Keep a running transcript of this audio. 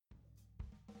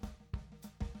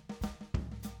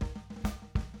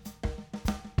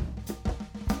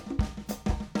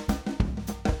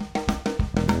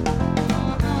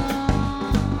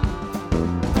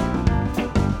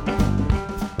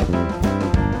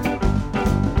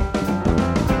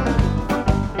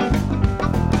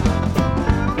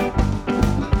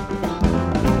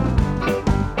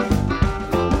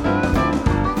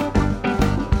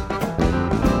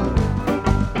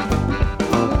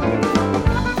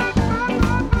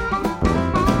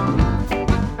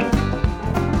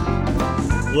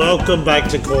Welcome back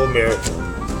to Cold Miracle.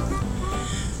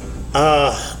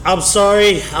 I'm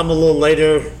sorry I'm a little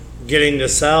later getting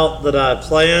this out than I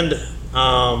planned.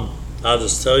 I'll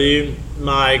just tell you,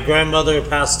 my grandmother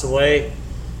passed away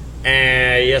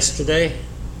yesterday,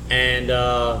 and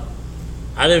I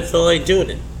didn't feel like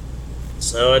doing it,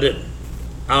 so I didn't.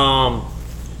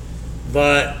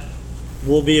 But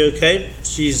we'll be okay.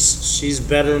 She's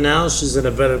better now. She's in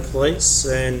a better place,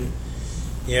 and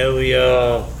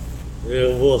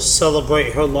we'll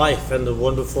celebrate her life and the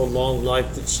wonderful long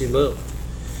life that she lived.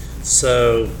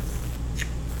 So,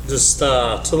 just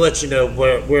to let you know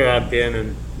where I've been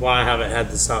and why I haven't had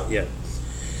this out yet.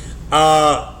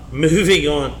 Moving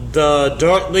on, the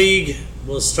Dart League,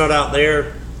 we'll start out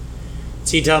there.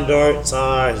 T-Town Darts,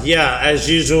 as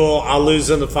usual, I'll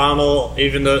lose in the final,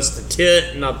 even though it's the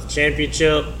tit, not the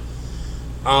championship.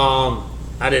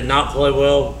 I did not play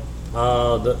well.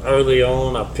 Early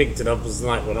on, I picked it up as the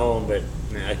night went on, but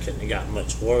I couldn't have gotten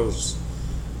much worse.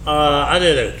 I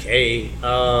did okay.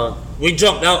 We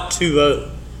jumped out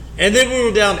 2-0, and then we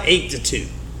were down 8-2,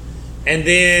 and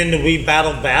then we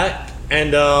battled back,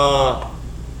 and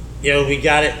we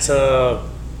got it to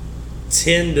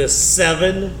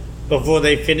 10-7 before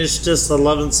they finished us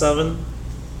 11-7.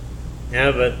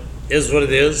 Yeah, but it is what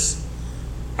it is.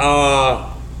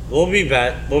 We'll be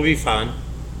back. We'll be fine.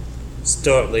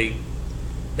 Start League.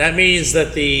 That means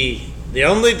that the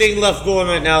only thing left going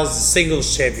right now is the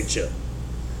singles championship.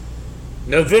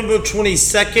 November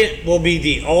 22nd will be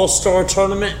the All-Star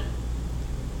Tournament.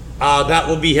 That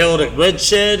will be held at Red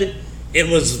Shed. It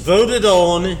was voted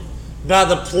on by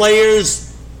the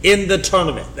players in the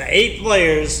tournament. The 8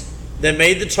 players that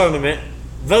made the tournament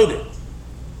voted.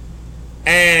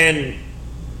 And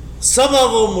some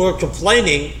of them were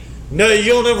complaining, no,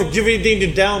 you'll never give anything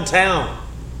to downtown.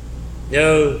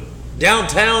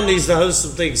 Downtown needs to host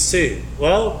some things too.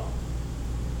 Well,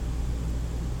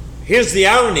 here's the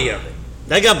irony of it.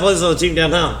 That guy plays on the team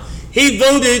downtown. He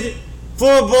voted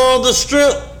for a bar on the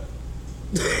Strip.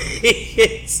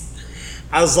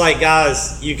 I was like,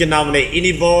 guys, you can nominate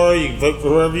any bar. You can vote for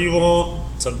whoever you want.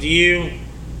 It's up to you.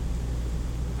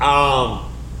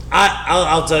 I'll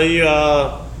tell you,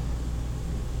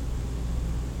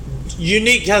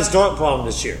 Unique has dart problem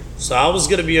this year. So I was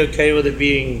going to be okay with it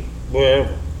being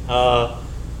wherever.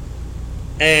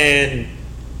 And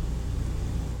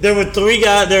there were three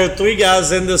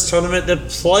guys in this tournament that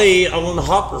play on the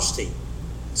Hoppers team.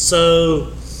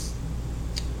 So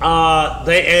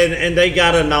they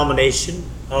got a nomination.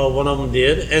 One of them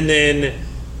did, and then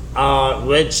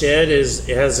Red Shed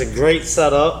has a great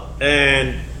setup,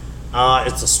 and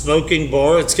it's a smoking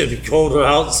bar. It's gonna be colder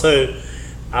out, so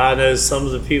I know some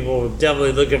of the people are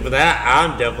definitely looking for that.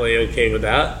 I'm definitely okay with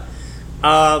that.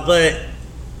 But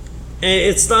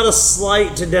it's not a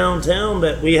slight to downtown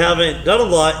that we haven't done a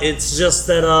lot. It's just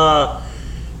that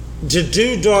to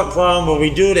do Dart Prom where we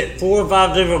do it at 4 or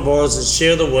 5 different bars and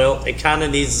share the wealth, it kind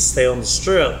of needs to stay on the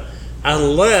Strip.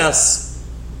 Unless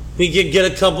we can get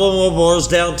a couple more bars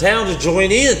downtown to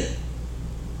join in.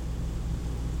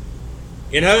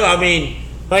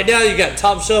 Right now you got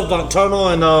Top Shelf, Nocturnal,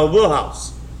 and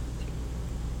Wheelhouse.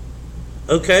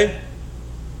 Okay.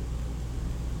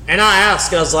 And I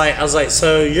asked, I was like,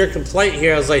 so your complaint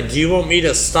here, I was like, do you want me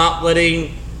to stop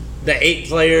letting the 8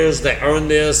 players that earned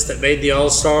this, that made the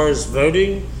All-Stars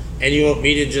voting, and you want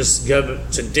me to just go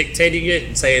to dictating it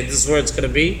and saying this is where it's going to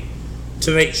be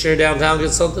to make sure downtown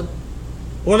gets something?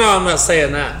 Well, no, I'm not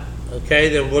saying that. Okay,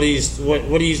 then what do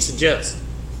you suggest?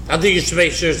 I think you should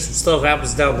make sure some stuff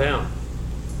happens downtown.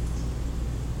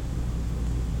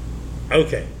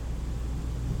 Okay.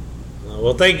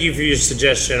 Well, thank you for your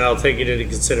suggestion. I'll take it into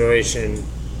consideration.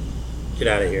 Get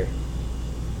out of here.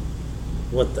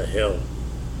 What the hell?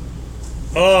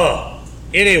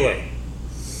 Anyway.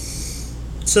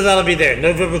 So that'll be there.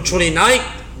 November 29th,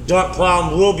 Dart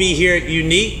Prom will be here at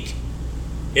Unique.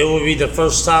 It will be the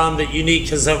first time that Unique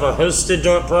has ever hosted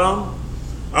Dart Prom.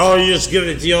 Oh, you just giving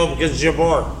it to y'all because it's your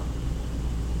bar.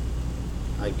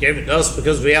 I gave it to us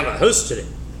because we haven't hosted it.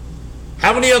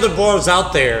 How many other bars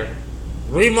out there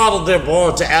remodeled their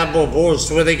bar to add more boards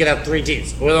to where they could have 3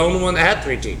 teams? We're the only one that had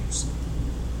 3 teams.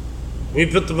 We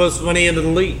put the most money into the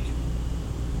league.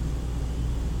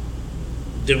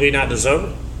 Did we not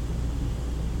deserve it?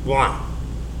 Why?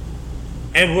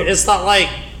 And it's not like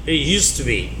it used to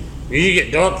be. You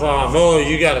get Dart Prom,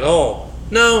 you got it all.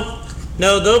 No,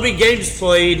 there'll be games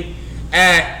played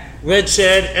at Red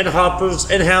Shed and Hoppers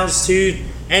and Houndstooth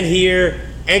and here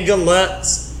and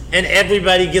Galette's, and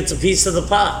everybody gets a piece of the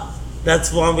pie.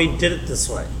 That's why we did it this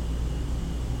way.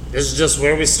 This is just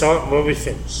where we start and where we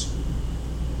finish.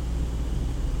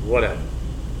 Whatever.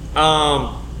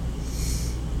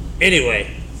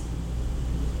 Anyway,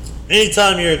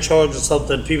 anytime you're in charge of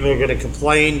something, people are going to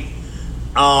complain.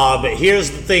 But here's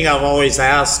the thing I've always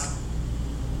asked.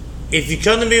 If you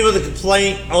come to me with a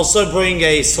complaint, also bring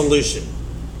a solution.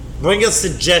 Bring a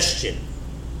suggestion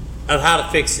of how to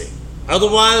fix it.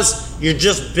 Otherwise, you're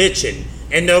just bitching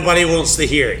and nobody wants to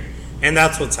hear it. And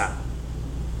that's what's happening.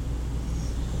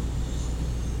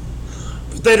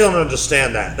 But they don't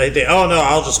understand that. They think, oh no,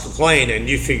 I'll just complain and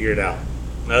you figure it out.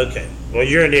 Okay, well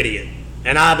you're an idiot.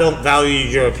 And I don't value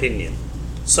your opinion.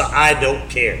 So I don't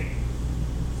care.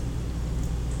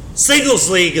 Singles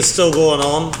League is still going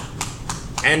on.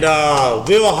 And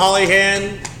Will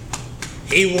Hollyhan,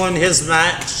 he won his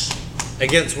match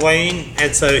against Wayne.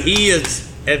 And so he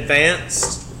is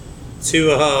advanced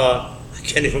to, I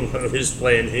can't even remember who's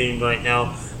playing whom right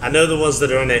now. I know the ones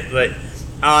that are in it. But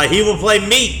he will play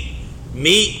Meat.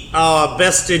 Meat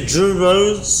bested Drew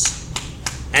Rose.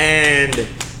 And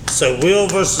so Will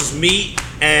versus Meat.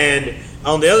 And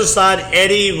on the other side,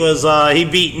 Eddie was, he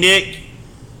beat Nick.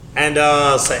 And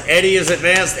so Eddie is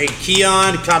advanced, and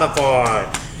Keon kind of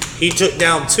far. He took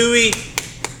down Tui.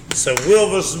 So Will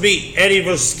versus Meat, Eddie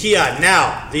versus Keon.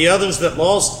 Now, the others that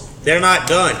lost, they're not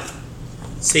done.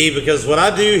 See, because what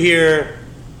I do here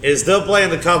is they'll play in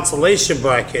the consolation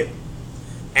bracket.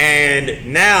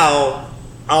 And now,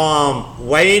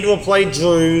 Wayne will play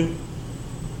Drew.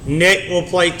 Nick will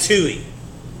play Tui.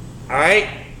 Alright?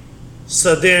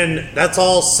 So then, that's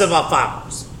all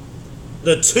semifinals.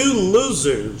 The two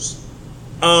losers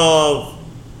of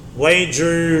Wayne,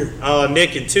 Drew,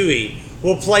 Nick, and Tui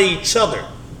will play each other.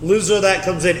 Loser of that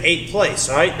comes in 8th place,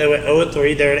 right? They went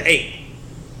 0-3, they're in 8th.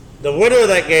 The winner of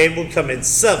that game will come in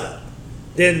 7th.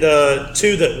 Then the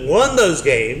two that won those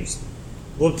games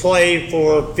will play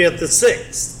for 5th and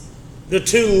 6th. The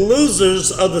two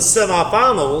losers of the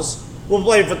semifinals will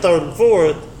play for 3rd and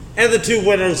 4th. And the two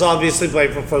winners obviously play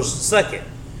for 1st and 2nd.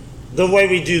 The way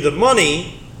we do the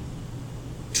money,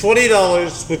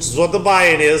 $20, which is what the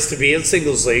buy-in is to be in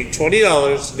Singles League,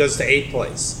 $20 goes to 8th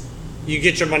place. You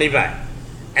get your money back.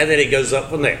 And then it goes up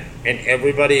from there. And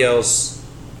everybody else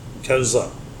goes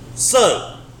up.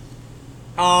 So,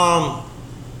 I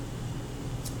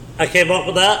came up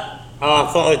with that.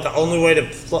 I felt like the only way to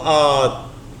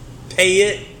pay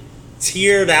it,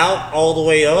 tiered out all the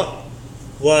way up,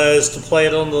 was to play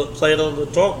it on the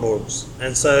chalkboards.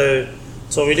 And so,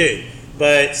 that's what we do.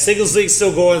 But Singles League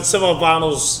still going.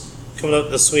 Semifinals coming up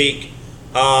this week.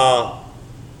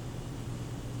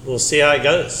 We'll see how it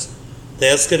goes.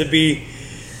 That's going to be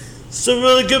some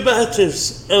really good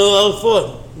matches and a lot of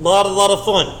fun. A lot of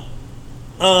fun.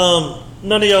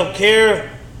 None of y'all care.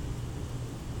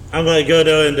 I'm going to go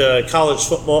into college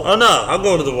football. Oh no, I'm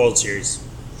going to the World Series.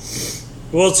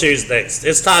 World Series next.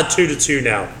 It's tied 2-2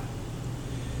 now.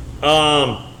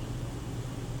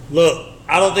 Look.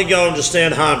 I don't think y'all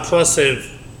understand how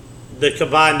impressive the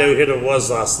combined no-hitter was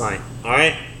last night, all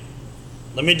right?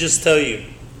 Let me just tell you,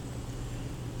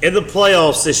 in the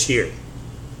playoffs this year,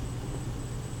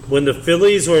 when the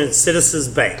Phillies were in Citizens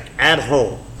Bank at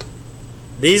home,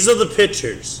 these are the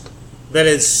pitchers that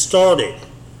had started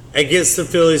against the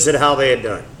Phillies and how they had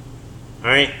done, all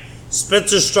right?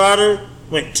 Spencer Strider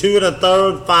went 2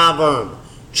 1/3, 5 earned.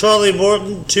 Charlie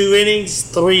Morton, 2 innings,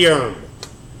 3 earned.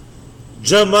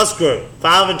 Joe Musgrove,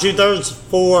 5 2/3,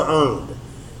 4 earned.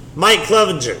 Mike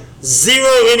Clevenger, 0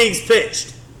 innings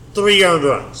pitched, 3 earned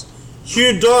runs.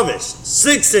 Hugh Darvish,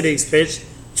 6 innings pitched,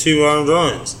 2 earned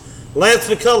runs. Lance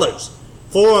McCullers,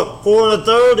 4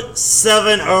 1/3,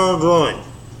 7 earned runs.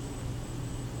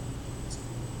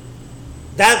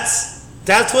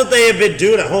 That's what they have been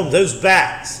doing at home. Those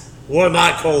bats were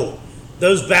not cold.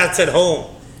 Those bats at home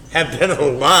have been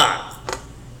alive.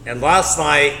 And last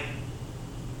night,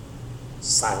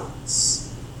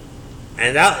 silence.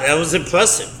 And that was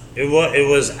impressive. It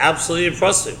was absolutely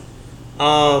impressive.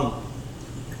 I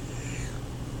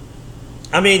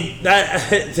mean,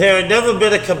 there had never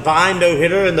been a combined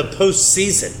no-hitter in the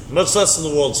postseason, much less in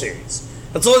the World Series.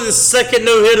 That's only the second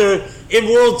no-hitter in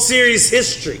World Series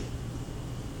history.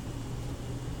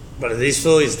 But are these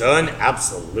Phillies done?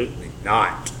 Absolutely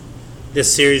not.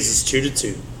 This series is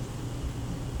 2-2.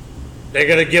 They're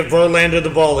going to give Verlander the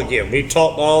ball again. We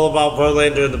talked all about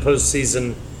Verlander in the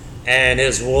postseason and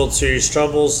his World Series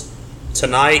troubles.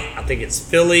 Tonight, I think it's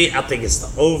Philly. I think it's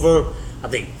the over. I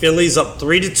think Philly's up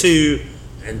 3-2,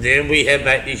 and then we head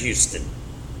back to Houston.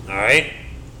 All right?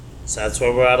 So that's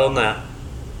where we're at on that.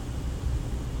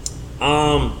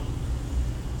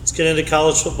 Let's get into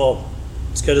college football.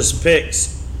 Let's go to some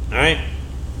picks. All right?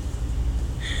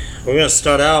 We're going to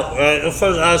start out.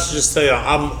 First, I should just tell you,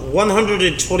 I'm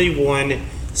 121,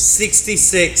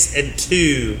 66, and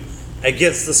 2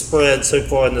 against the spread so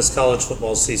far in this college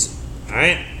football season. All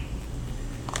right.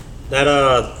 That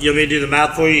you want me to do the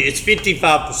math for you? It's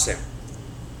 55%.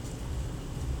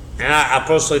 And I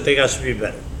personally think I should be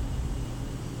better.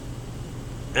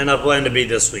 And I plan to be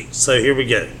this week. So here we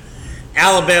go.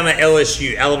 Alabama,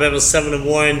 LSU. Alabama's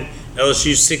 7-1.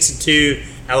 LSU 6-2.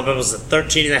 Alabama's a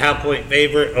 13.5-point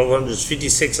favorite. Over under is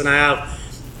 56.5.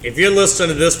 If you're listening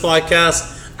to this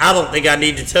podcast, I don't think I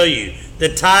need to tell you the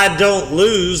Tide don't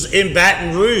lose in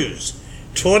Baton Rouge.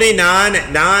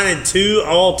 29-9-2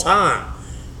 all time.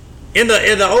 In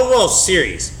the overall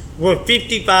series, we're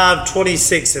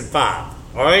 55-26-5.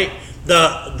 All right.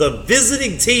 The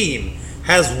visiting team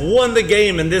has won the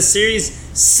game in this series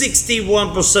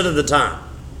 61% of the time.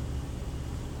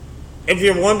 If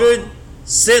you're wondering,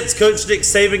 since Coach Nick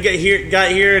Saban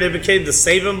got here and it became the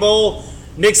Saban Bowl,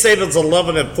 Nick Saban's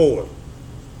 11-4.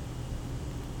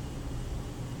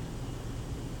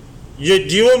 Do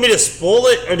you want me to spoil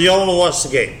it, or do y'all want to watch the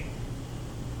game?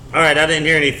 All right, I didn't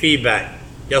hear any feedback.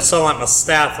 Y'all sound like my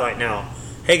staff right now.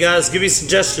 Hey guys, give me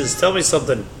suggestions. Tell me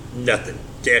something. Nothing.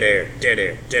 Dead air.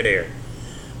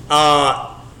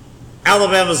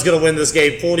 Alabama's going to win this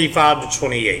game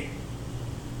 45-28.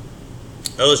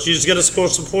 LSU's going to score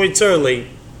some points early,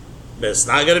 but it's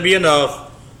not going to be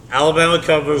enough. Alabama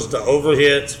covers the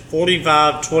overhits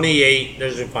 45-28.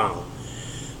 There's your final.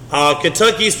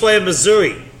 Kentucky's playing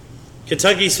Missouri.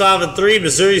 Kentucky's 5-3.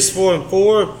 Missouri's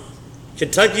 4-4.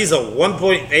 Kentucky's a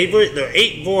 1-point favorite. They're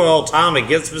 8-4 all time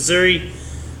against Missouri.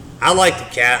 I like the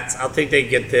Cats. I think they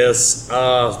get this.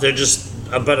 They're just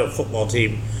a better football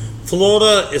team.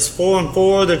 Florida is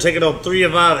 4-4. They're taking on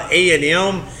 3-5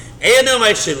 A&M. A&M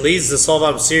actually leads this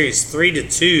all-time series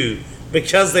 3-2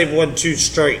 because they've won 2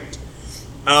 straight.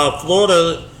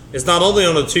 Florida is not only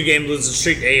on a 2-game losing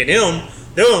streak to A&M,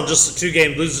 they're on just a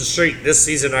 2-game losing streak this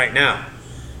season right now.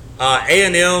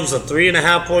 A&M's a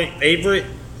 3.5-point favorite.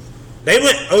 They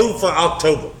went 0 for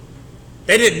October.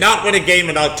 They did not win a game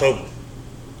in October.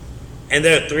 And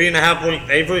they're a 3.5-point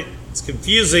favorite. It's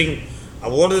confusing. I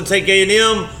wanted to take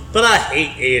A&M, but I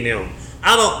hate A&M.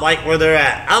 I don't like where they're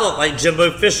at. I don't like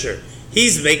Jimbo Fisher.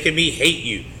 He's making me hate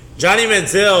you. Johnny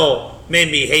Manziel made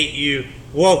me hate you.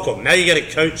 Welcome. Now you got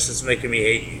a coach that's making me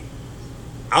hate you.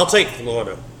 I'll take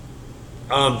Florida.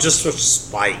 Just for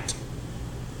spite.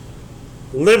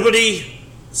 Liberty,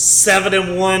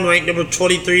 7-1, ranked number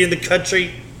 23 in the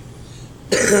country.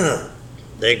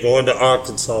 They're going to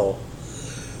Arkansas.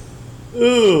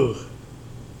 Ooh,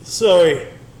 sorry.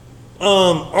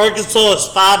 Arkansas is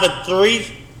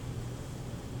 5-3.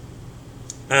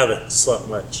 I haven't slept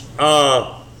much.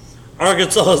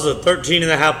 Arkansas is a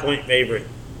 13.5-point favorite.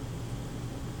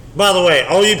 By the way,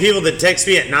 all you people that text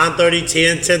me at 9:30,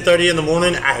 10:30 in the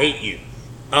morning, I hate you.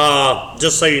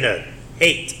 Just so you know.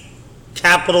 Hate.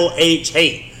 Capital H,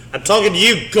 hate. I'm talking to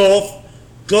you, Gulf.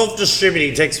 Gulf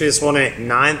Distributing texts me this morning at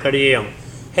 9:30 a.m.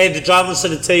 Hey, the driver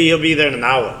said to tell you he'll be there in an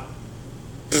hour.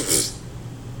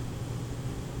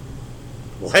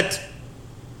 What?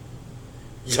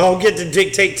 Y'all get to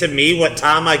dictate to me what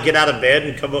time I get out of bed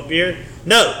and come up here?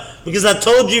 No, because I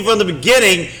told you from the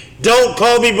beginning, don't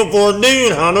call me before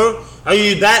noon, Hunter. Are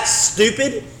you that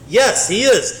stupid? Yes, he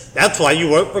is. That's why you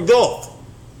work for Gulf.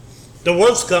 The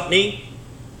worst company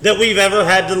that we've ever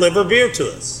had deliver beer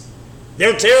to us.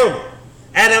 They're terrible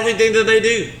at everything that they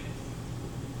do.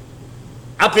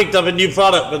 I picked up a new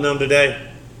product with them today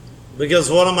because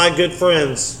one of my good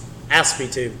friends asked me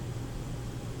to.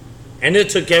 And it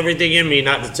took everything in me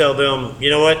not to tell them,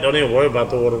 you know what, don't even worry about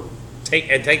the order.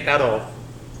 Take that off.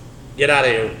 Get out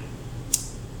of here.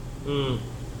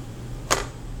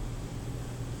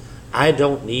 I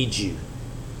don't need you.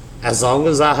 As long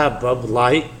as I have Bud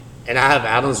Light and I have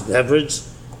Adams Beverage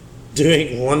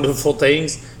doing wonderful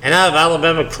things and I have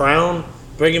Alabama Crown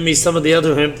bringing me some of the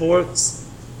other imports,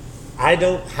 I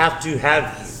don't have to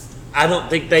have you. I don't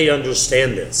think they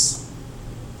understand this.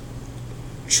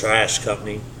 Trash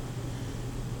company.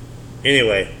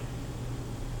 Anyway,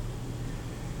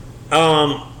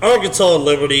 Arkansas and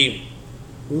Liberty.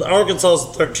 Arkansas is a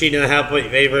 13.5-point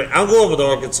favorite. I'm going with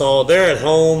Arkansas. They're at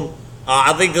home.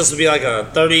 I think this will be like a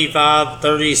 35,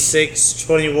 36,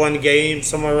 21 game,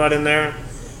 somewhere right in there.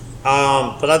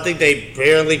 But I think they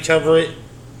barely cover it.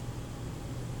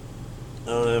 I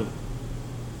don't know.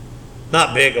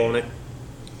 Not big on it.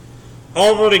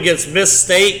 Auburn against Miss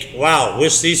State. Wow,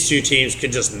 wish these two teams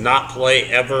could just not play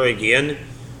ever again.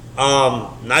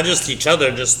 Not just each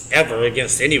other, just ever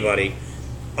against anybody.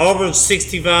 Auburn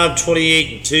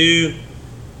 65-28-2.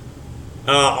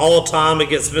 All time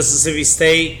against Mississippi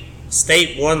State.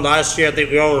 State won last year. I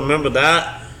think we all remember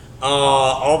that.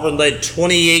 Auburn led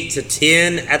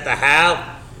 28-10 at the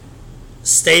half.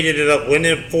 State ended up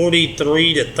winning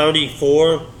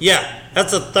 43-34. Yeah,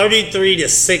 that's a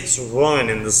 33-6 run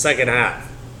in the second half.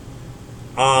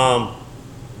 Brian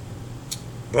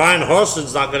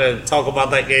Harson's not going to talk about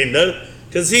that game though,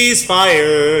 because he's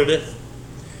fired.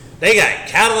 They got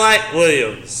Cadillac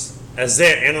Williams as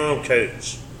their interim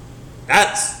coach.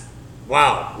 That's,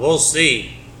 wow, we'll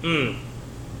see.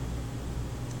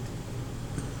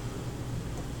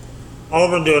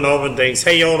 Auburn doing Auburn things.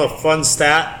 Hey, you want a fun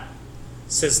stat?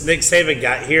 Since Nick Saban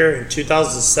got here in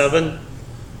 2007,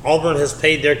 Auburn has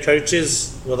paid their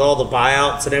coaches, with all the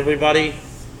buyouts and everybody,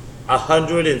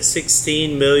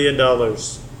 $116 million.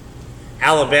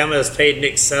 Alabama has paid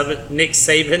Nick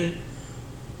Saban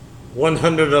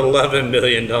 $111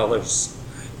 million.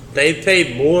 They've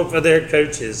paid more for their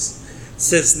coaches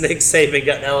since Nick Saban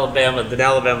got Alabama than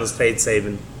Alabama's paid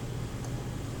Saban.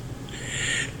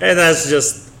 And that's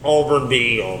just Auburn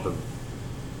being Auburn.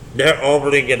 They're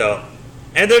Auburning it up.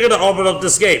 And they're going to Auburn up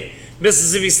this game.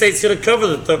 Mississippi State's going to cover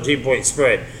the 13-point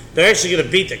spread. They're actually going to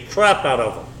beat the crap out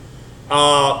of them.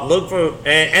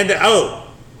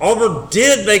 Auburn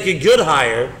did make a good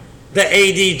hire, the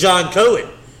AD John Cohen.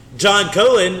 John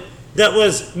Cohen, that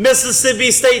was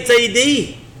Mississippi State's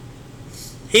AD.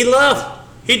 He left.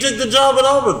 He took the job at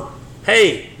Auburn.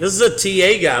 Hey, this is a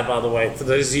TA guy, by the way, for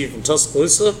those of you from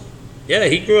Tuscaloosa. Yeah,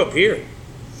 he grew up here.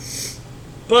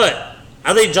 But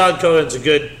I think John Cohen's a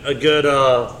good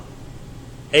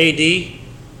AD,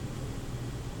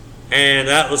 and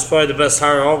that was probably the best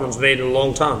hire Auburn's made in a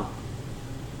long time.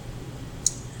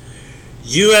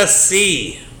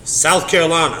 USC, South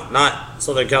Carolina, not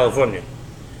Southern California.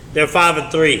 They're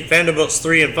 5-3. Vanderbilt's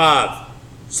 3-5.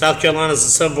 South Carolina's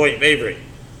a 7-point favorite.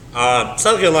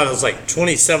 South Carolina's like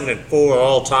 27-4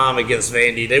 all time against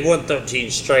Vandy. They won 13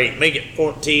 straight. Make it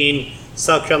 14.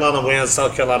 South Carolina wins.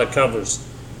 South Carolina covers.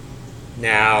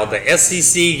 Now, the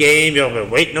SEC game y'all been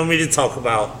waiting on me to talk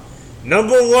about.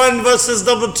 Number 1 versus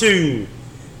number 2.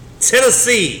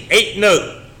 Tennessee,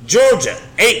 8-0. Georgia,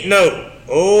 8-0.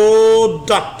 Oh,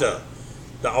 doctor.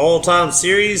 The all-time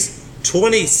series,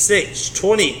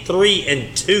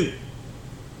 26-23-2.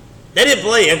 They didn't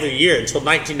play every year until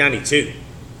 1992.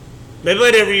 They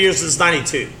played every year since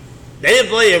 92. They didn't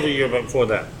play every year before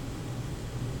that.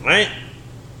 Right?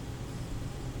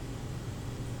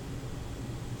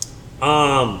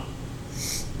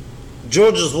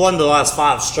 Georgia's won the last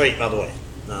 5 straight, by the way.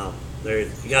 Now, they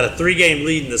got a 3-game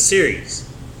lead in the series.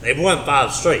 They've won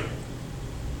 5 straight.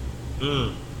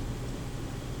 And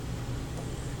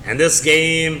this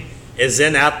game is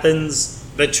in Athens,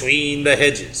 between the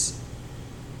hedges.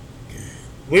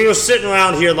 We were sitting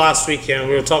around here last weekend.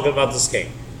 We were talking about this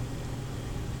game.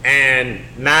 And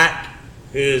Mac,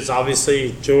 who's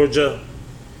obviously Georgia,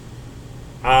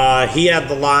 he had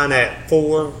the line at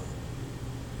 4.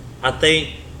 I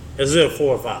think. Is it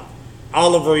 4 or 5?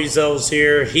 Oliver Ezel's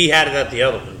here. He had it at the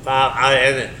other one.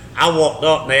 5. I walked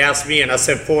up and they asked me, and I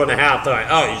said 4.5. They're like,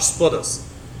 oh, you split us.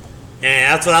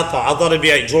 And that's what I thought. I thought it'd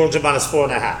be like Georgia minus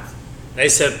 4.5. They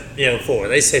said, 4.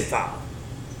 They said 5.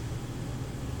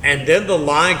 And then the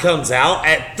line comes out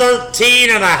at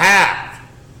 13.5.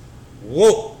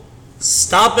 Whoa.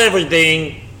 Stop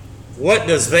everything. What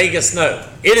does Vegas know?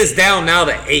 It is down now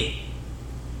to 8.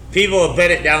 People have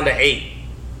bet it down to 8.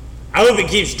 I hope it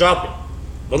keeps dropping.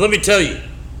 But let me tell you.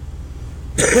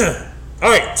 All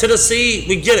right, Tennessee,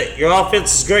 we get it. Your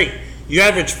offense is great. You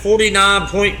average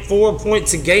 49.4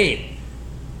 points a game.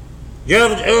 You're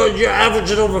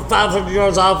averaging over 500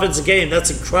 yards of offense a game.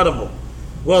 That's incredible.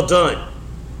 Well done.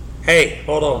 Hey,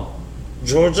 hold on.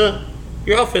 Georgia,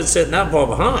 your offense isn't that far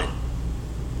behind.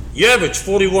 You average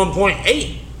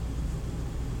 41.8.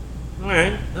 All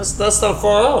right, that's not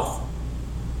far off.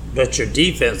 But your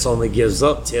defense only gives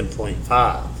up 10.5.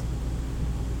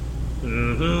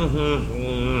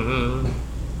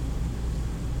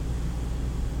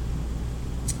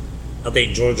 I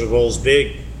think Georgia rolls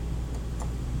big.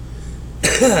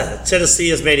 Tennessee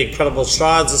has made incredible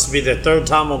strides. This will be their 3rd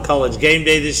time on College Game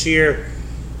Day this year.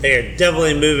 They are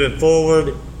definitely moving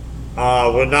forward.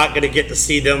 We're not going to get to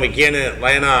see them again in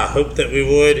Atlanta. I hope that we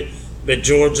would. But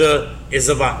Georgia is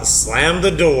about to slam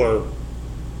the door.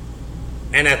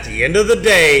 And at the end of the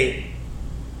day,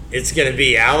 it's going to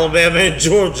be Alabama and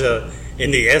Georgia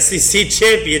in the SEC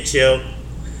Championship.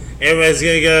 Everybody's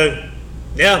going to go,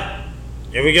 yeah,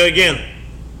 here we go again.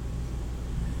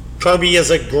 Kirby is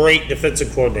a great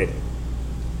defensive coordinator.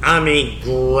 I mean,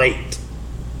 great.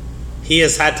 He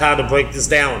has had time to break this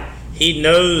down. He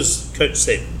knows Coach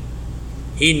Saban.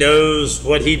 He knows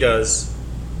what he does.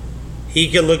 He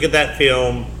can look at that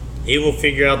film. He will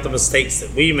figure out the mistakes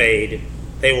that we made.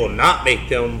 They will not make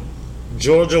them.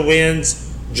 Georgia wins.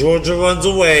 Georgia runs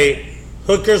away.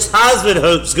 Hooker's Heisman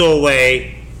hopes go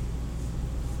away.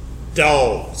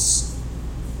 Dogs.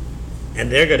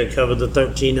 And they're going to cover the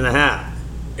 13.5.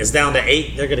 It's down to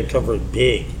 8. They're going to cover it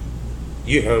big.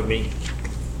 You heard me.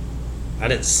 I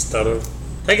didn't stutter.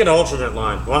 Take an alternate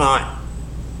line. Why not?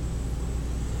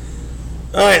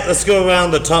 All right, let's go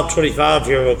around the top 25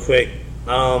 here real quick.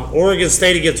 Oregon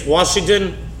State against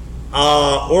Washington.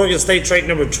 Oregon State trait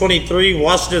number 23.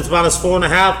 Washington's minus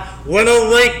 4.5. When a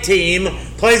ranked team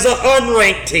plays an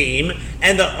unranked team,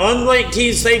 and the unranked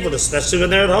team's favored, especially when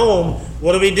they're at home,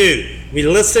 what do? We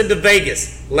listen to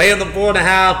Vegas. Lay on the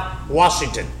 4.5.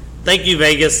 Washington. Thank you,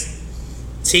 Vegas.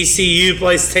 TCU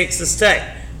plays Texas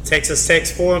Tech. Texas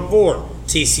Tech's 4-4.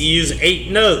 TCU's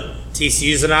 8-0.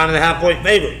 TCU's a 9.5-point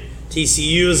favorite.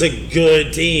 TCU is a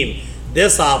good team.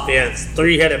 This offense,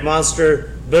 three-headed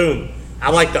monster, boom.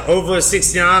 I like the over at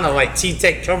 69. I like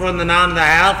T-Tech covering the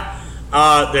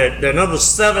 9.5. They're number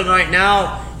 7 right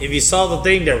now. If you saw the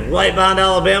thing, they're right behind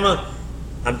Alabama.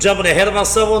 I'm jumping ahead of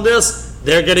myself on this.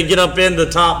 They're going to get up in the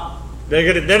top.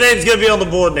 Their name's going to be on the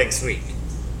board next week.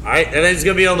 All right, their name's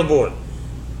going to be on the board.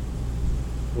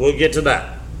 We'll get to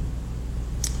that.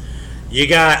 You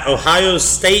got Ohio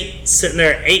State sitting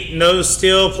there 8-0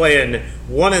 still, playing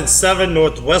 1-7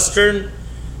 Northwestern.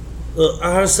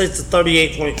 Ohio State's a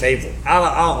 38-point favorite. I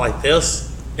don't like this.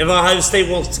 If Ohio State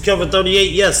wants to cover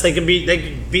 38, yes, they can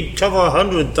cover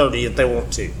 130 if they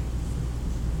want to.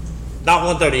 Not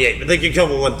 138, but they can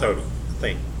cover 130, I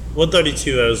think.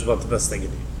 132 is about the best they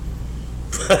can do.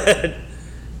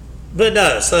 But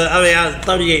no, so I mean,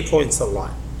 38 points is a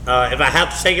lot. If I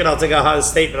have to take it, I'll take Ohio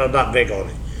State, but I'm not big on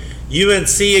it.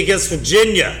 UNC against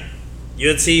Virginia.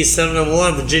 UNC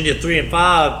 7-1, Virginia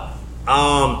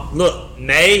 3-5. Look,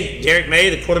 Derek May,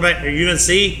 the quarterback for UNC,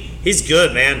 he's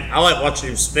good, man. I like watching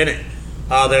him spin it.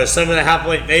 They're a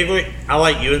 7.5-point favorite. I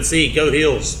like UNC. Go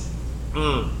Heels.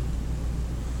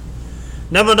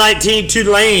 Number 19,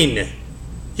 Tulane.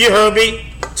 You heard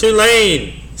me.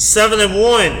 Tulane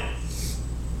 7-1,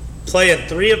 playing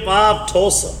 3-5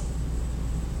 Tulsa.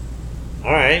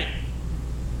 All right.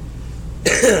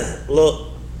 Look,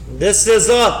 this is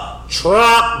a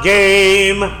trap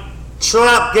game.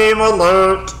 Trap game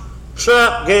alert.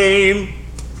 Trap game.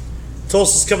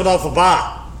 Tulsa's coming off a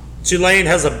bye. Tulane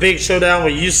has a big showdown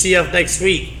with UCF next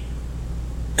week.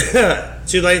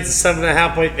 Tulane's a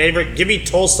 7.5-point favorite. Give me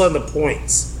Tulsa and the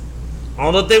points. I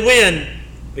don't know if they win,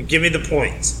 but give me the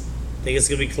points. I think it's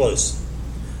going to be close.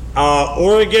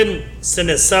 Oregon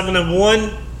sitting at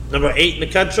 7-1, number 8 in the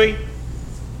country.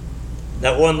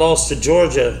 That one lost to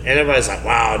Georgia, and everybody's like,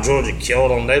 wow, Georgia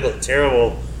killed them. They look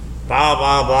terrible. Blah,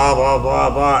 blah, blah, blah, blah,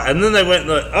 blah. And then they went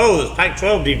and like, oh, the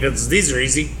Pac-12 defenses, these are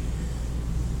easy.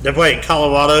 They're playing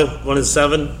Colorado,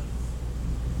 1-7.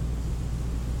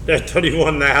 They're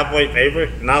 31.5-point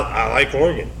favorite, and I like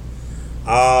Oregon.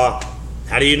 How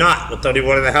do you not with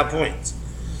 31.5 points?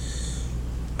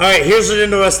 All right, here's an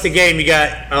interesting game. You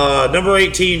got number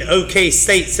 18, OK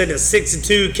State, sitting at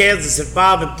 6-2, Kansas at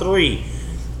 5-3.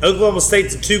 Oklahoma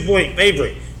State's a 2-point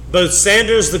favorite. Both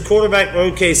Sanders, the quarterback for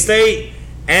OK State,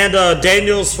 and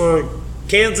Daniels for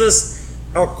Kansas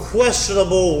are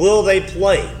questionable. Will they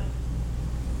play?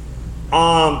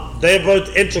 They're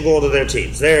both integral to their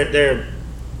teams. They're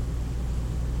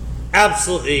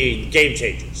absolutely game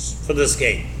changers for this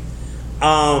game.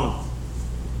 We're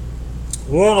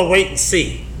going to wait and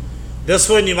see. This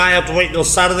one you might have to wait until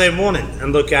Saturday morning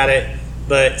and look at it,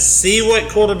 but see what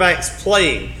quarterback's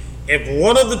playing. If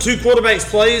one of the two quarterbacks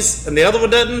plays and the other one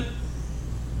doesn't,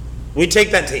 we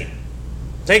take that team.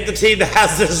 Take the team that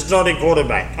has their starting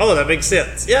quarterback. Oh, that makes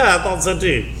sense. Yeah, I thought so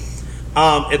too.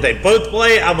 If they both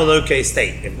play, I'm with OK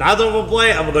State. If neither of them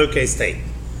play, I'm with OK State.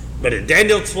 But if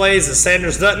Daniels plays and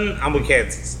Sanders doesn't, I'm with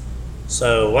Kansas.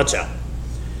 So watch out.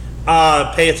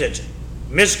 Pay attention.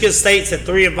 Michigan State's at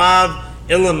 3-5.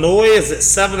 Illinois is at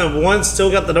 7-1.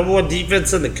 Still got the number 1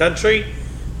 defense in the country.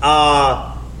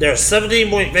 They're a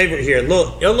 17-point favorite here.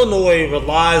 Look, Illinois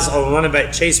relies on running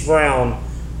back Chase Brown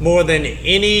more than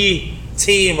any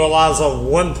team relies on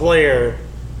one player,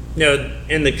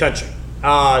 in the country.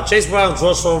 Chase Brown's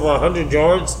rushed for over 100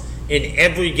 yards in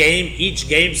every game, each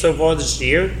game so far this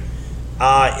year.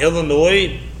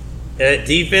 Illinois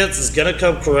defense is going to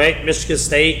come correct. Michigan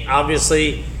State,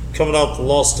 obviously, coming off the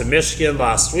loss to Michigan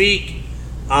last week.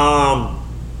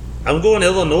 I'm going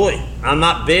Illinois. I'm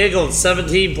not big on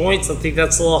 17 points. I think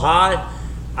that's a little high.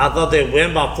 I thought they'd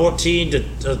win by 14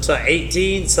 to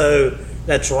 18, so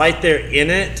that's right there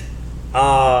in it.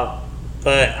 But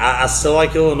I still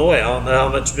like Illinois. I don't know how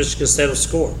much Michigan State will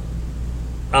score.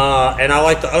 And I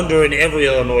like the under in every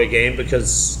Illinois game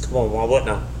because, come on, why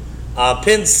wouldn't I?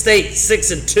 Penn State,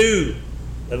 6-2.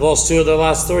 They've lost 2 of their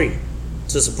last 3.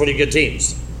 to some pretty good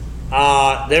teams.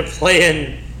 They're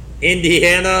playing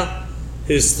Indiana,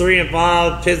 who's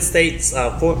 3-5. Penn State's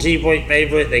 14-point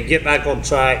favorite. They get back on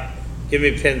track. Give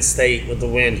me Penn State with the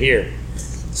win here.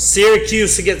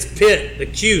 Syracuse against Pitt. The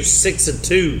Q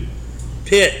 6-2.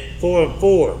 Pitt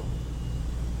 4-4.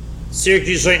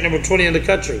 Syracuse ranked number 20 in the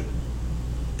country.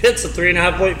 Pitt's a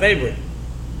 3.5-point favorite.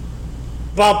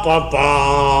 Bum, bum,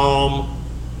 bum.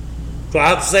 Do I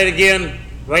have to say it again?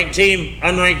 Ranked team,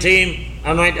 unranked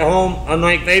at home,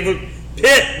 unranked favorite.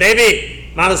 Pitt,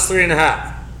 baby, minus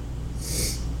 3.5.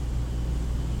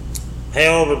 Hey,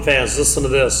 Auburn fans, listen to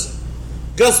this.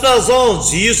 Gus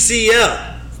Malzahn's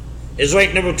UCF is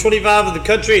ranked number 25 in the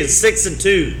country and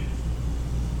 6-2.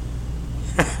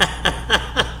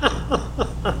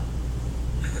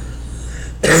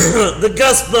 The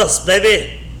Gus Bus,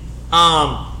 baby.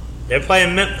 They're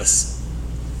playing Memphis.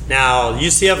 Now,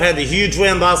 UCF had the huge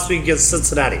win last week against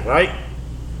Cincinnati, right?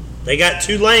 They got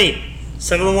Tulane.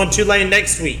 7-1 Tulane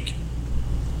next week.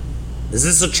 Is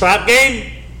this a trap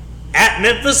game? At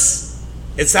Memphis?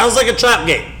 It sounds like a trap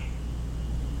game.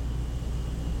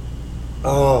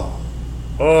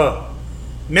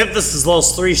 Memphis has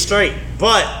lost 3 straight.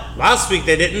 But last week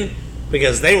they didn't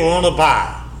because they were on a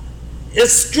bye. It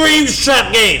screams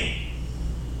trap game.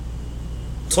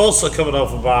 Tulsa coming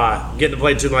off a bye, getting to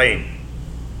play Tulane.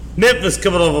 Memphis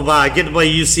coming off a bye, getting to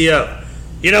play UCF.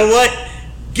 You know what?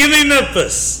 Give me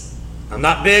Memphis. I'm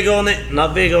not big on it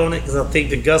because I think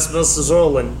the Gus Bus is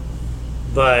rolling.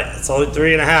 But it's only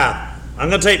 3.5. I'm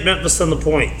going to take Memphis on the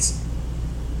points.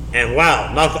 And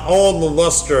wow, knock all the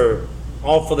luster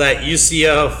off of that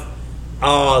UCF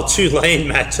Tulane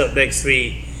matchup next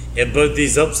week. And both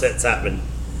these upsets happen.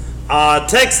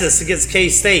 Texas against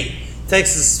K-State.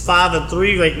 Texas is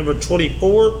 5-3, ranked number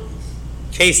 24.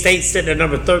 K-State sitting at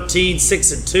number 13,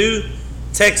 6-2.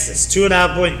 Texas,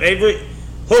 2.5-point favorite.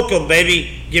 Hook 'em,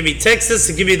 baby. Give me Texas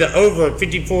and give me the over at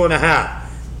 54.5.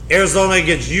 Arizona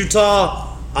against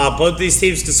Utah. Both these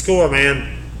teams can score,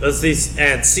 man. Both these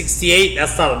at 68.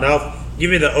 That's not enough.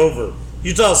 Give me the over.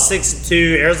 Utah's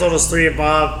 6-2. Arizona's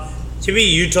 3-5. Give me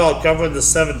Utah covering the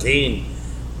 17.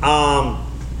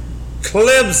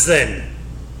 Clemson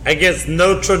against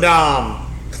Notre Dame.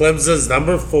 Clemson's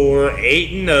number 4,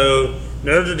 8-0.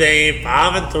 Notre Dame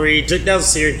 5-3. Took down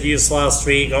Syracuse last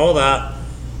week. All that.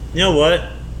 You know what?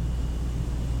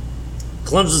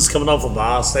 Clemson's coming off a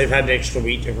loss. They've had an extra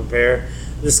week to prepare.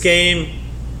 This game,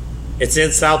 it's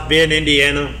in South Bend,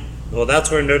 Indiana. Well, that's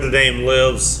where Notre Dame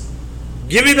lives.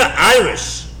 Give me the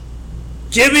Irish.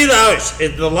 Give me the Irish.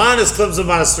 The line is Clemson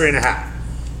minus 3.5.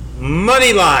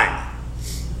 Money line.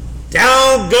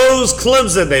 Down goes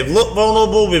Clemson. They've looked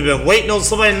vulnerable. We've been waiting on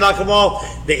somebody to knock them off.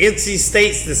 The NC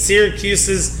States, the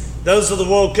Syracuses, those of the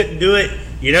world couldn't do it.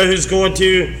 You know who's going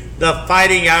to? The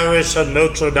Fighting Irish of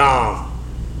Notre Dame.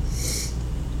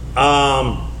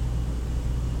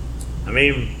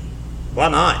 Why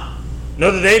not?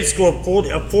 Notre Dame scored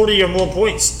 40 or more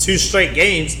points, 2 straight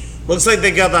games. Looks like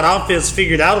they got that offense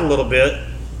figured out a little bit.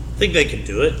 I think they can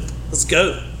do it. Let's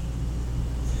go.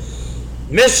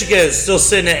 Michigan is still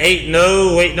sitting at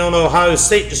 8-0, waiting on Ohio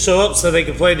State to show up so they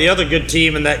can play the other good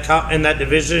team in that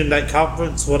division, in that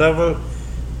conference, whatever.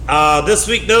 This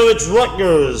week, though, it's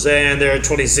Rutgers, and they're a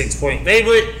 26-point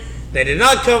favorite. They did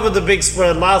not cover the big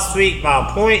spread last week by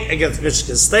a point against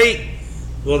Michigan State.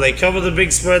 Will they cover the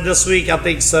big spread this week? I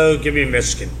think so. Give me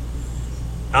Michigan.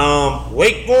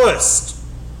 Wake Forest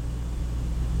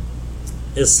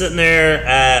is sitting there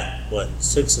at,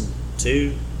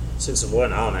 6-2?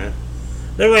 6-1? I don't know.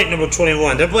 They're ranked number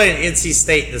 21. They're playing NC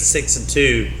State, the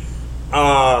 6-2.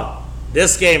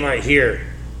 This game right here,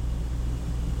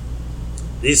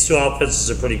 these two offenses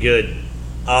are pretty good.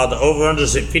 The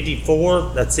over-under's at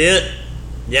 54. That's it.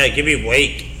 Yeah, give me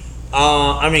Wake.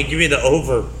 Give me the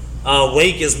over.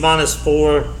 Wake is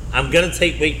 -4. I'm going to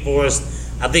take Wake Forest.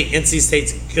 I think NC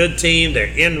State's a good team. They're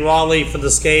in Raleigh for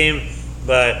this game,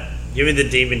 but give me the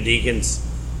Demon Deacons.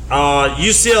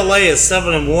 UCLA is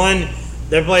 7-1.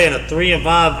 They're playing a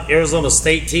 3-5 Arizona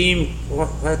State team.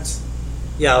 What?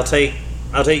 Yeah, I'll take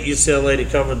UCLA to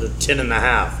cover the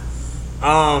 10.5.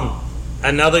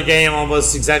 Another game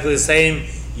almost exactly the same.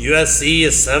 USC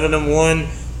is 7-1.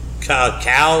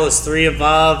 Cal is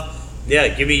 3-5. Yeah,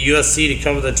 give me USC to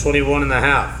cover the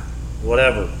 21.5.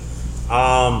 Whatever.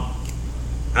 I'm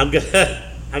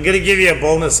gonna give you a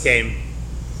bonus game.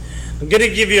 I'm gonna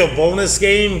give you a bonus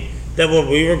game that when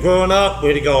we were growing up,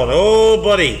 we'd have gone, oh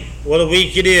buddy, what a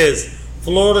week it is.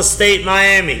 Florida State,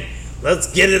 Miami. Let's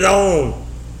get it on.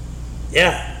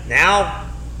 Yeah, now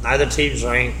neither team's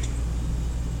ranked.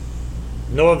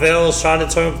 Norvell is trying to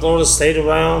turn Florida State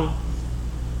around.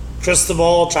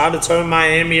 Cristobal trying to turn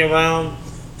Miami around.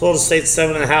 Florida State's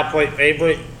 7.5-point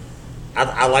favorite.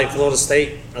 I like Florida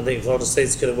State. I think Florida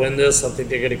State's going to win this. I think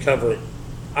they're going to cover it.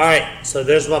 All right, so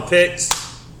there's my picks.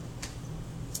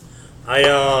 I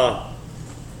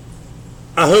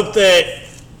hope that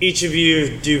each of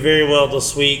you do very well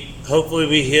this week. Hopefully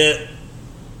we hit.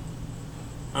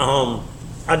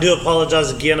 I do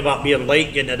apologize again about being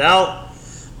late getting it out.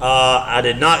 I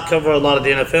did not cover a lot of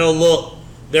the NFL. Look,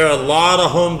 there are a lot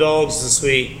of home dogs this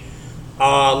week.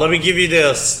 Let me give you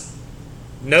this.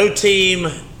 No team,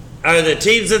 or the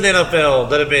teams in the NFL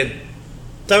that have been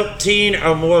 13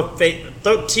 or more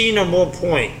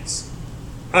points,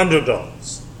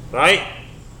 underdogs, right?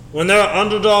 When they're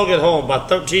underdog at home by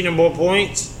 13 or more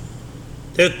points,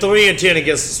 they're 3-10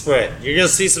 against the spread. You're going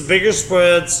to see some bigger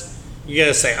spreads. You're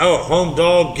going to say, oh, home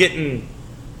dog getting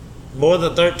more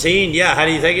than 13? Yeah, how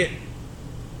do you take it?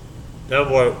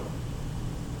 Don't work.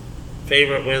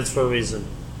 Favorite wins for a reason.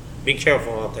 Be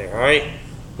careful out there, all right?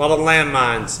 A lot of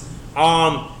landmines.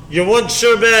 Your one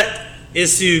sure bet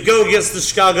is to go against the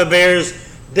Chicago Bears.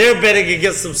 They're betting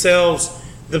against themselves.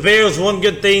 The Bears, one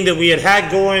good thing that we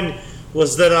had going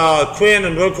was that Quinn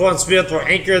and Roquan Smith were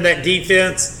anchoring that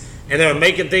defense, and they were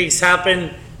making things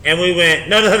happen, and we went,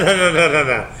 no.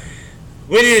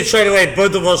 We need to trade away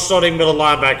both of our starting middle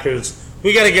linebackers.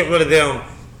 We got to get rid of them.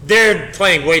 They're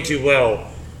playing way too well.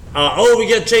 We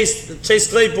got Chase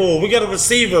Claypool. We got a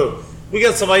receiver. We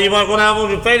got somebody you might want to have on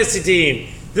your fantasy team.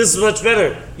 This is much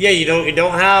better. Yeah, you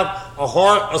don't have a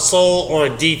heart, a soul, or a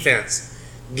defense.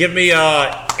 Give me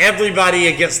everybody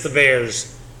against the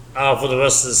Bears for the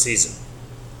rest of the season.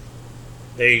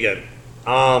 There you go.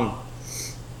 I'm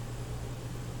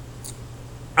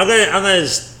gonna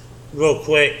just real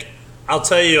quick. I'll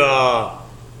tell you,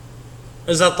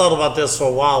 as I thought about this for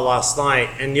a while last night,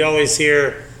 and you always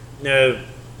hear,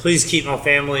 please keep my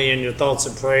family in your thoughts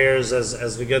and prayers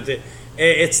as we go through.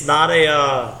 It's not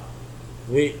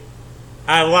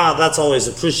wow, that's always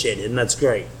appreciated, and that's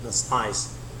great. That's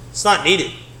nice. It's not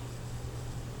needed.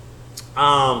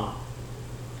 Our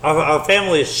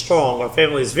family is strong. Our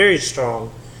family is very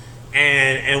strong,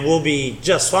 and we'll be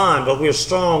just fine, but we're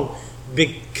strong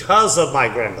because of my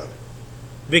grandmother.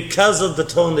 Because of the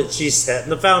tone that she set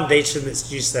and the foundation that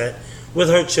she set with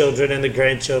her children and the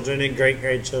grandchildren and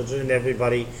great-grandchildren and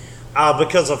everybody,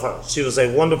 because of her. She was a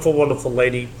wonderful, wonderful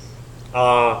lady.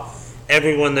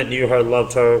 Everyone that knew her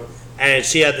loved her. And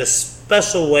she had this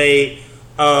special way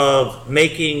of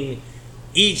making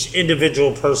each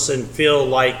individual person feel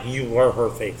like you were her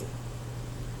favorite.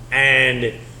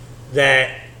 And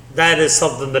that is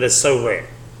something that is so rare.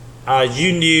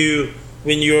 You knew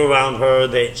when you were around her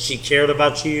that she cared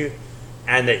about you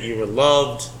and that you were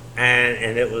loved,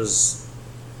 and it was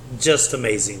just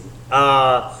amazing.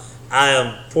 I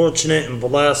am fortunate and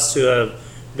blessed to have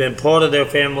been part of their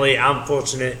family. I'm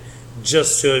fortunate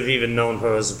just to have even known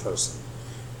her as a person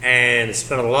and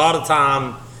spent a lot of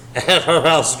time at her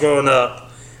house growing up,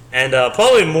 and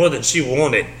probably more than she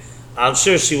wanted. I'm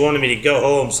sure she wanted me to go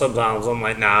home sometimes. I'm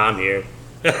like, nah, I'm here.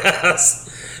 I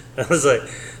was like,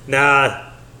 nah,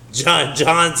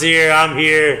 John's here, I'm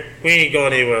here, we ain't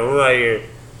going anywhere, we're right here.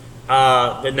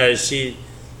 But no, so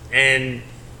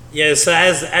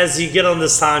as you get on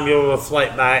this time, you'll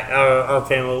reflect back, our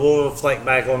family will reflect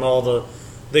back on all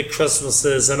the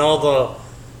Christmases and all the,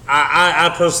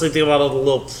 I personally think about all the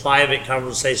little private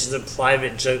conversations and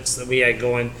private jokes that we had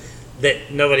going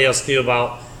that nobody else knew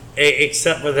about,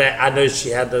 except for that I know she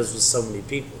had those with so many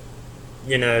people,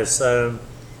 so,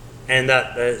 and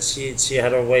that she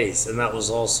had her ways, and that was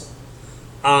awesome.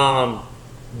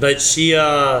 But she's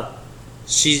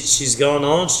going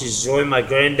on. She's joined my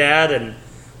granddad, and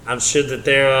I'm sure that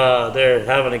they're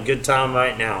having a good time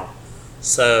right now.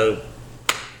 So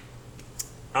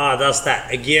that's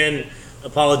that. Again,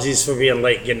 apologies for being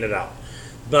late getting it out,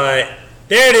 but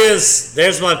there it is.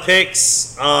 There's my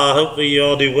picks. Hopefully you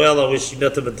all do well. I wish you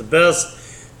nothing but the best.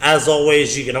 As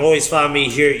always, you can always find me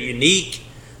here at Unique.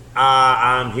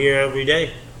 I'm here every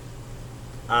day.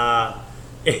 We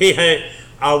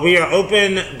are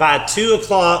open by 2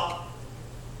 o'clock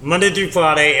Monday through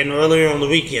Friday and earlier on the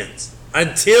weekends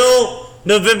until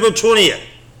November 20th.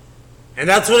 And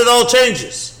that's when it all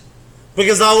changes,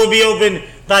 because I will be open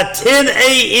by 10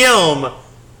 a.m.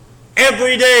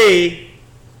 every day,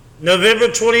 November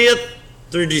 20th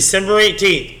through December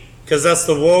 18th, because that's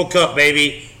the World Cup,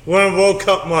 baby. We're in World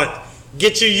Cup month.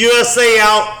 Get your USA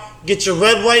out. Get your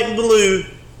red, white, and blue.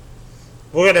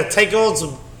 We're going to take on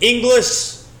some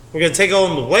English. We're going to take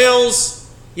on the Wales.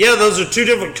 Yeah, those are 2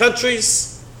 different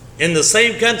countries in the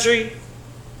same country.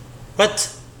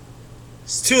 But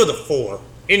it's 2 of the 4,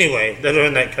 anyway, that are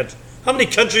in that country. How many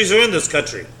countries are in this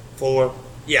country? 4.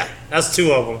 Yeah, that's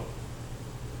 2 of them.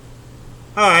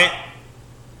 All right.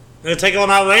 We're going to take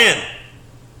on Iran.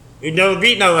 We've never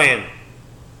beaten Iran.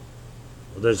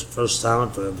 Well, there's a first time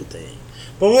for everything.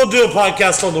 But we'll do a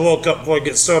podcast on the World Cup before it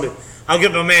gets started. I'll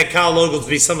get my man Kyle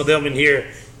Oglesby, some of them in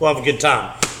here. We'll have a good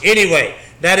time. Anyway,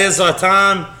 that is our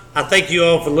time. I thank you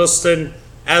all for listening.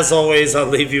 As always, I'll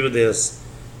leave you with this.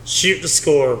 Shoot to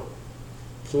score,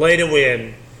 play to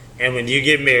win, and when you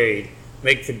get married,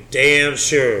 make for damn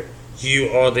sure you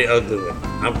are the ugly one.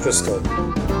 I'm Chris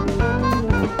Cole.